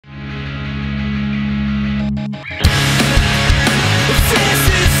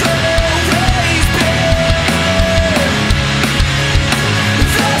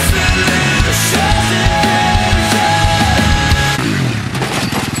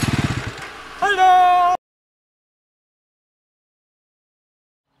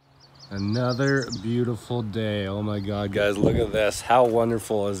Another beautiful day. Oh my God, guys, look at this. How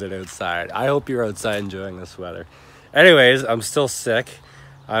wonderful is it outside? I hope you're outside enjoying this weather. Anyways, I'm still sick.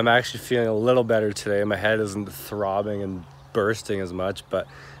 I'm actually feeling a little better today. My head isn't throbbing and bursting as much, but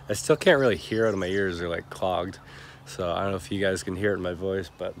I still can't really hear out of my ears. They're like clogged. So I don't know if you guys can hear it in my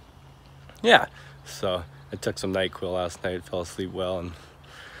voice, but yeah. So I took some NyQuil last night, fell asleep well, and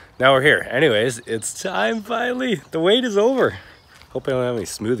now we're here. Anyways, it's time finally. The wait is over. Hope I don't have any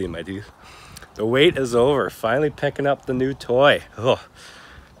smoothie in my teeth. The wait is over. Finally picking up the new toy. Oh,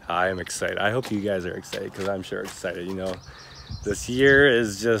 I am excited. I hope you guys are excited because I'm sure excited. You know, this year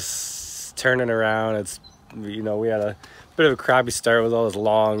is just turning around. It's, you know, we had a bit of a crappy start with all this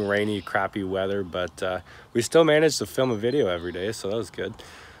long, rainy, crappy weather, but we still managed to film a video every day, so that was good.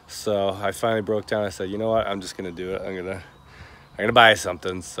 So I finally broke down. I said, you know what? I'm just gonna do it. I'm gonna buy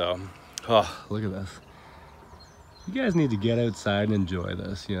something. So, oh, look at this. You guys need to get outside and enjoy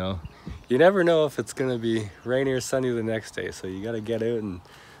this, you know. You never know if it's gonna be rainy or sunny the next day, so you gotta get out and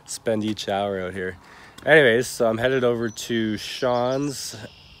spend each hour out here. Anyways, so I'm headed over to Sean's.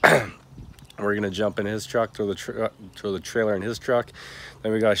 We're gonna jump in his truck, throw the trailer in his truck.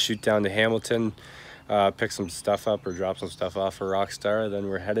 Then we gotta shoot down to Hamilton, pick some stuff up or drop some stuff off for Rockstar. Then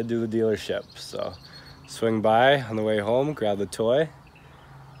we're headed to the dealership. So swing by on the way home, grab the toy,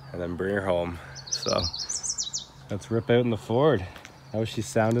 and then bring her home. So let's rip out in the Ford. How was she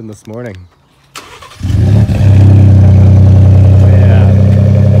sounding this morning? Yeah,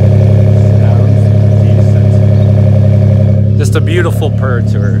 sounds decent. Just a beautiful purr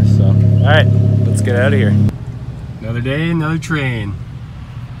to her. So, all right, let's get out of here. Another day, another train.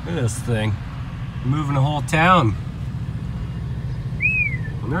 Look at this thing. Moving a whole town.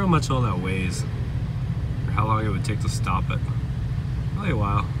 I wonder how much all that weighs, or how long it would take to stop it. Probably a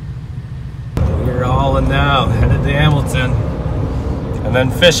while. We're all in now, headed to Hamilton, and then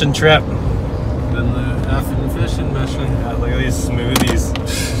fishing trip. Then the effing fishing mission. Yeah, look at these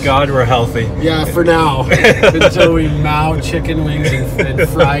smoothies. God, we're healthy. Yeah, for now. Until we mow chicken wings and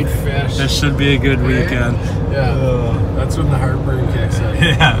fried fish. This should be a good weekend. Yeah, that's when the heartburn kicks in.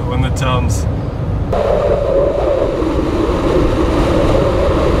 Yeah, when the Tums.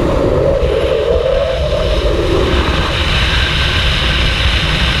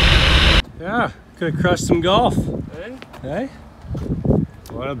 Yeah, could have crushed some golf. Hey? Hey?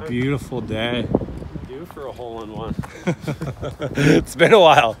 What a beautiful day. Due for a hole-in-one. It's been a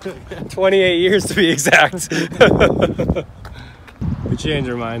while. 28 years to be exact. We changed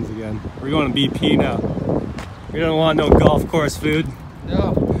our minds again. We're going to BP now. We don't want no golf course food.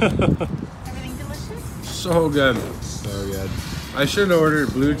 No. Everything delicious? So good. So good. I should have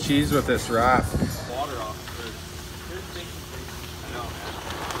ordered blue cheese with this wrap. Water off the fridge. I know,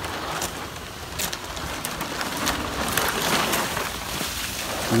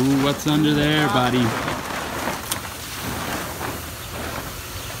 man. Ooh, what's under there, buddy?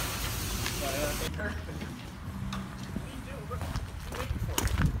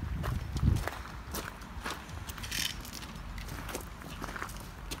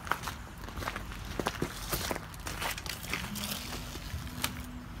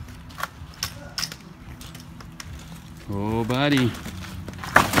 Oh, buddy.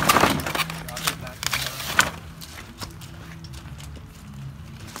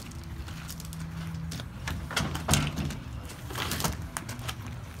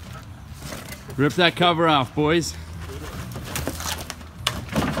 Rip that cover off, boys.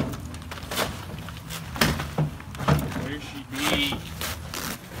 Where she be?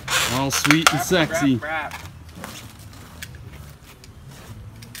 All sweet and sexy. Wrap.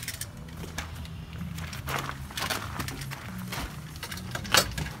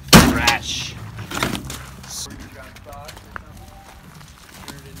 Rash.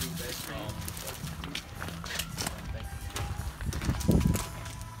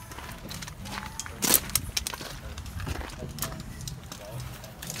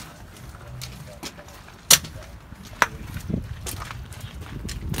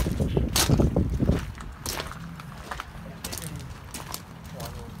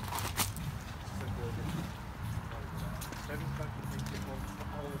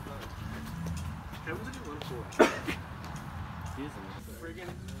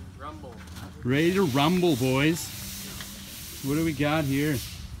 Ready to rumble, boys. What do we got here?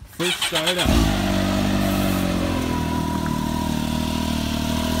 First startup.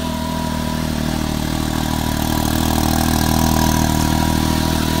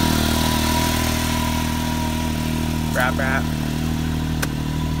 Wrap.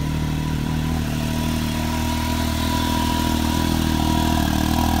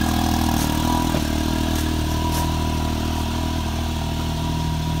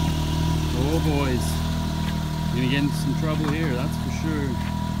 toys. You're gonna get into some trouble here, that's for sure.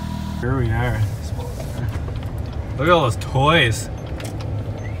 Here we are. Look at all those toys.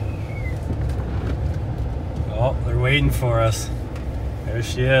 Oh, they're waiting for us. There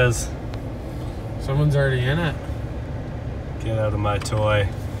she is. Someone's already in it. Get out of my toy.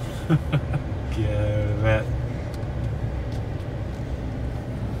 Get out of it.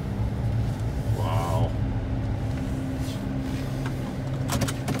 Wow.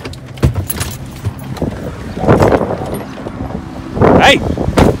 Hey!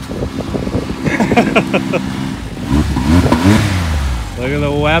 Look at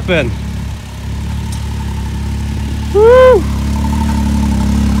the weapon. Woo!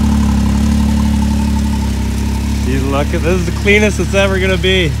 She's looking. This is the cleanest it's ever gonna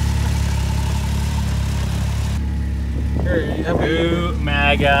be. Ooh,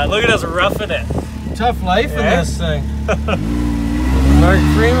 my God. Look at us roughing it. Tough life in this thing. Mark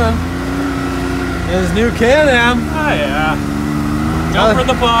Freeman. His new Can Am. Oh yeah. Jump for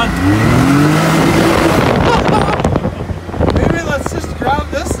the pond. Maybe let's just grab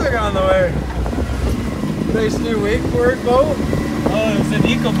this thing on the way. Nice new wakeboard boat. Oh, there's an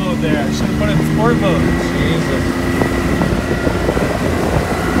eco boat there. I should have put it in sport boat. Jesus.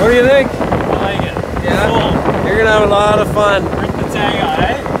 What do you think? I like it. Yeah? Cool. You're gonna have a lot of fun. Rip the tag on,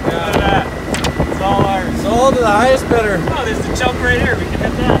 eh? Look at that. It's all ours. Sold to the highest bidder. Oh, there's the jump right here. We can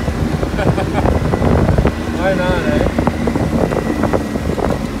hit that. Why not, eh?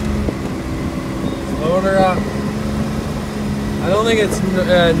 Load her up. I don't think it's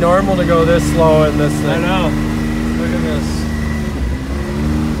normal to go this slow in this thing. I know. Look at this.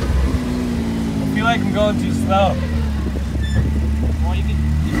 I feel like I'm going too slow. Well, you can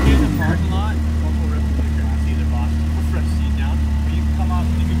get in the parking lot, local rip to the grass, either box, or fresh seat down. Or you can come out,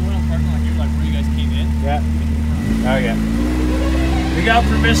 you can go in the parking lot here, like where you guys came in. Yeah. Okay. We got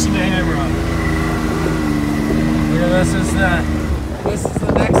permission to hammer on. Look at this. This is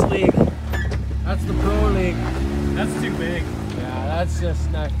the next league. That's the pro league. That's too big. Yeah, that's just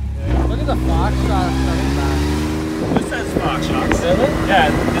not. Look at the Fox shot coming back. This says Fox Shots. Really?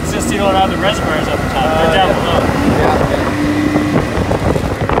 Yeah, it's just you don't have the reservoirs up the top. They're down below. Yeah.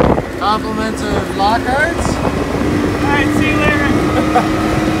 Compliments of Lockhart's. Alright, see you later.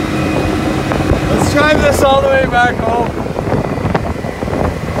 Let's drive this all the way back home.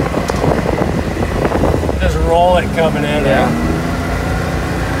 Just roll it coming in. Yeah.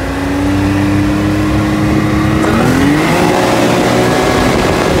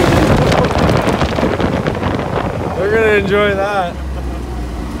 We're gonna enjoy that.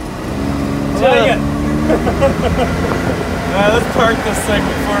 Take it. Alright, let's park this thing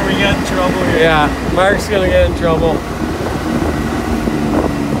before we get in trouble here. Yeah, Mark's gonna get in trouble.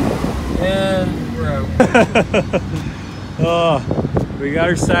 And we're out. Oh, we got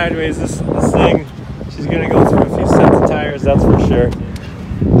her sideways. This thing, she's gonna go through a few sets of tires, that's for sure.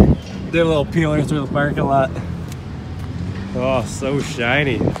 Did a little peeler through the parking lot. Oh, so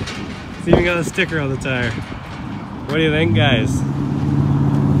shiny. It's even got a sticker on the tire. What do you think, guys?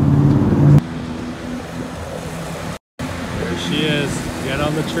 There she is. Get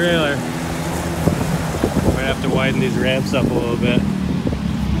on the trailer. Might have to widen these ramps up a little bit.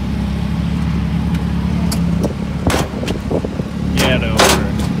 Get over.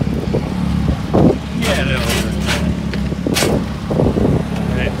 Get over.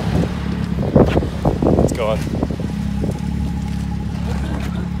 Alright. Let's go on.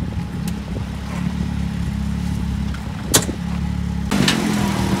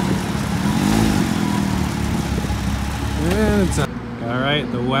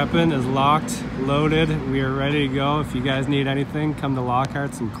 Alright, the weapon is locked, loaded. We are ready to go. If you guys need anything, come to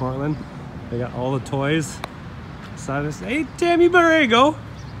Lockhart's in Cortland. They got all the toys. So just, hey Tim, you better ready to go.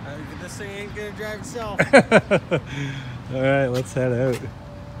 This thing ain't gonna drive itself. Alright, let's head out.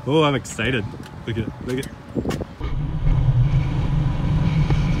 Oh, I'm excited. Look at it, look at it.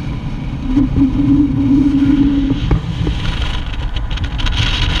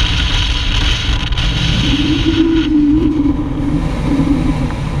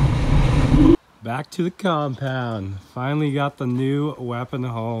 Back to the compound. Finally got the new weapon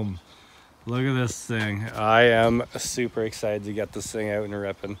home. Look at this thing. I am super excited to get this thing out and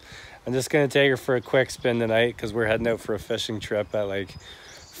ripping. I'm just gonna take her for a quick spin tonight because we're heading out for a fishing trip at like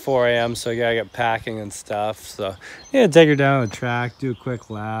 4 a.m. so I gotta get packing and stuff. So yeah, take her down the track, do a quick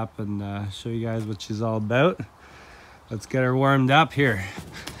lap, and show you guys what she's all about. Let's get her warmed up here.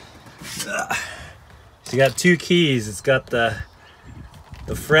 She got two keys. It's got the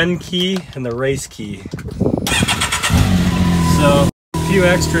friend key and the race key. So a few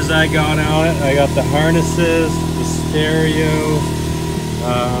extras I got on it. I got the harnesses, the stereo,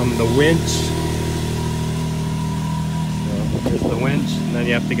 the winch, There's the winch, and then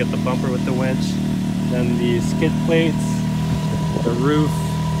you have to get the bumper with the winch. Then the skid plates, the roof,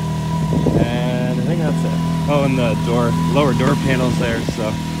 and I think that's it. Oh, and the lower door panels there.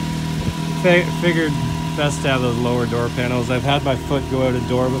 So figured best to have those lower door panels. I've had my foot go out a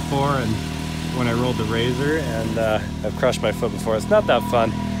door before, and when I rolled the razor, and I've crushed my foot before. It's not that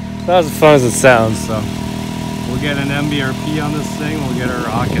fun. Not as fun as it sounds. So we'll get an MBRP on this thing. We'll get her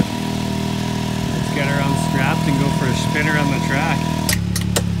rocket. Let's get her unstrapped and go for a spinner on the track.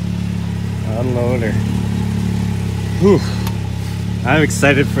 Unload her. Whew. I'm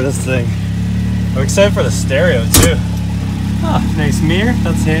excited for this thing. I'm excited for the stereo too. Oh, nice mirror.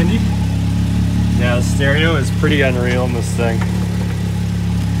 That's handy. Yeah, the stereo is pretty unreal in this thing.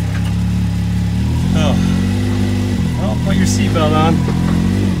 Oh. Well, put your seatbelt on.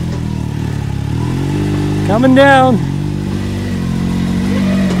 Coming down.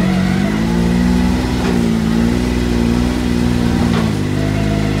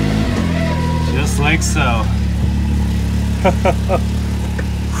 Just like so.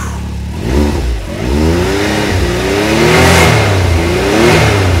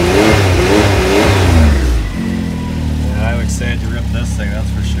 Yeah, I'm excited to rip this thing, that's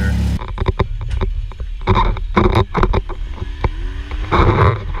for sure.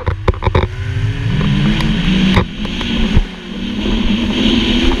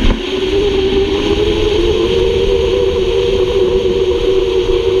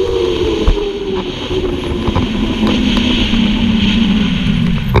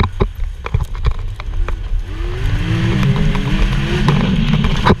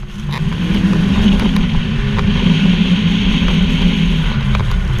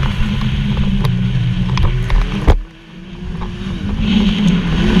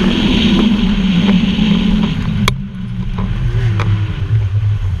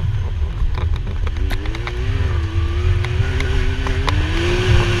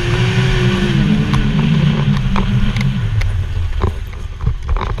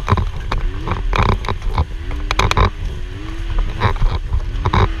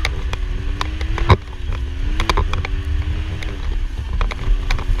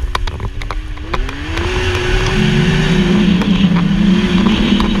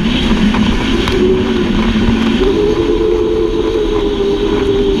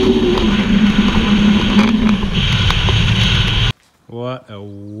 What a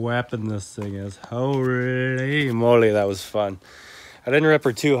weapon this thing is. Holy moly, that was fun. I didn't rip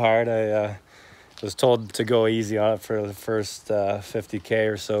her too hard. I was told to go easy on it for the first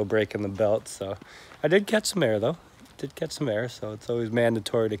 50K or so, breaking the belt. So I did catch some air though. Did catch some air, so it's always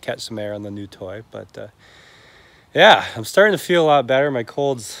mandatory to catch some air on the new toy. But yeah, I'm starting to feel a lot better. My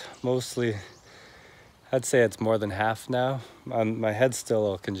cold's mostly, I'd say it's more than half now. My head's still a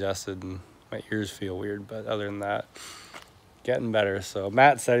little congested and my ears feel weird, but other than that, getting better. So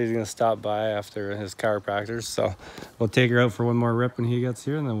Matt said he's gonna stop by after his chiropractor, so we'll take her out for one more rip when he gets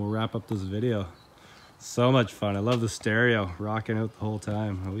here, and then we'll wrap up this video. So much fun. I love the stereo, rocking out the whole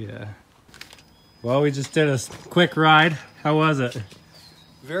time. Oh yeah. Well, we just did a quick ride. How was it?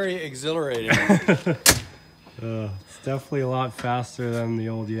 Very exhilarating. It's definitely a lot faster than the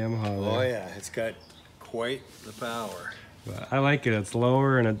old Yamaha there. Oh yeah, it's got quite the power. But I like it. It's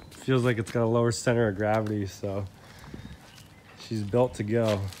lower and it feels like it's got a lower center of gravity, so she's built to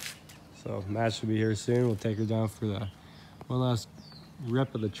go. So Matt should be here soon. We'll take her down for the one last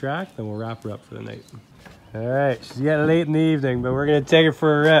rip of the track, then we'll wrap her up for the night. All right, she's getting late in the evening, but we're gonna take her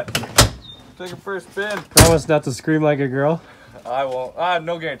for a rip. Take her first spin. Promise not to scream like a girl. I won't. I have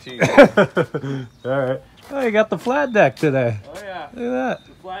no guarantee. All right. Oh, you got the flat deck today. Oh yeah. Look at that.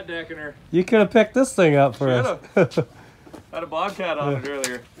 The flat decking her. You could have picked this thing up for us. Had a Bobcat on it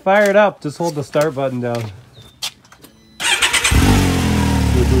earlier. Fire it up. Just hold the start button down.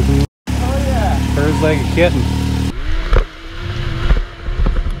 Oh yeah. Purrs like a kitten.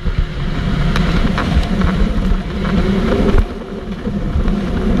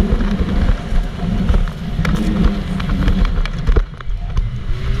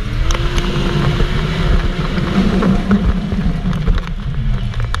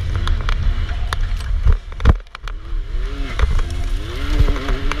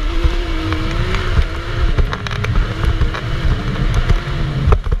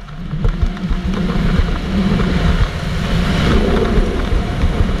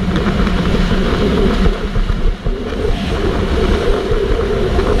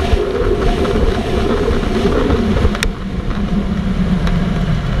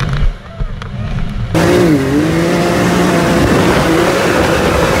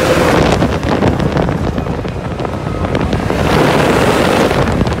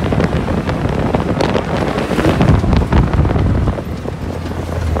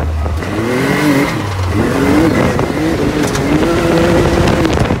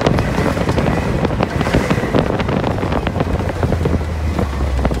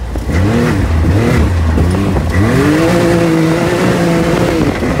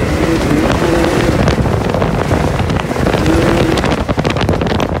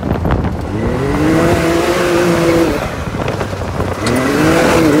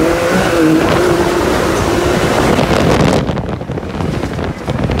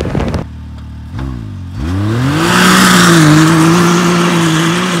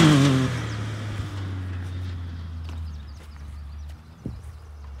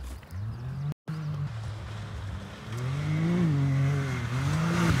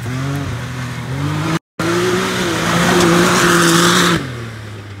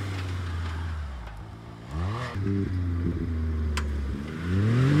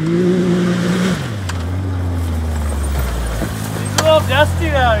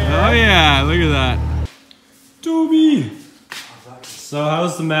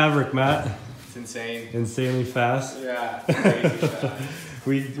 how's the Maverick, Matt? It's insane. Insanely fast. Yeah, crazy fast.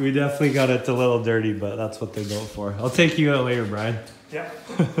 We definitely got it a little dirty, but that's what they're built for. I'll take you out later, Brian. Yeah.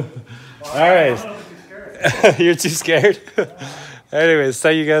 All right. You're too scared? Anyways,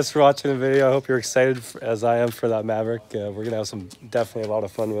 thank you guys for watching the video. I hope you're excited as I am for that Maverick. We're going to have definitely a lot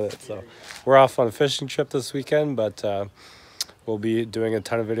of fun with it. So we're off on a fishing trip this weekend, but we'll be doing a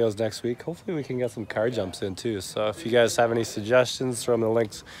ton of videos next week. Hopefully we can get some car jumps in too. So if you guys have any suggestions, throw them in the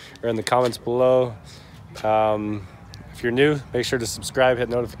links or in the comments below. If you're new, make sure to subscribe, hit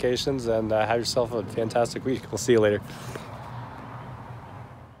notifications, and have yourself a fantastic week. We'll see you later.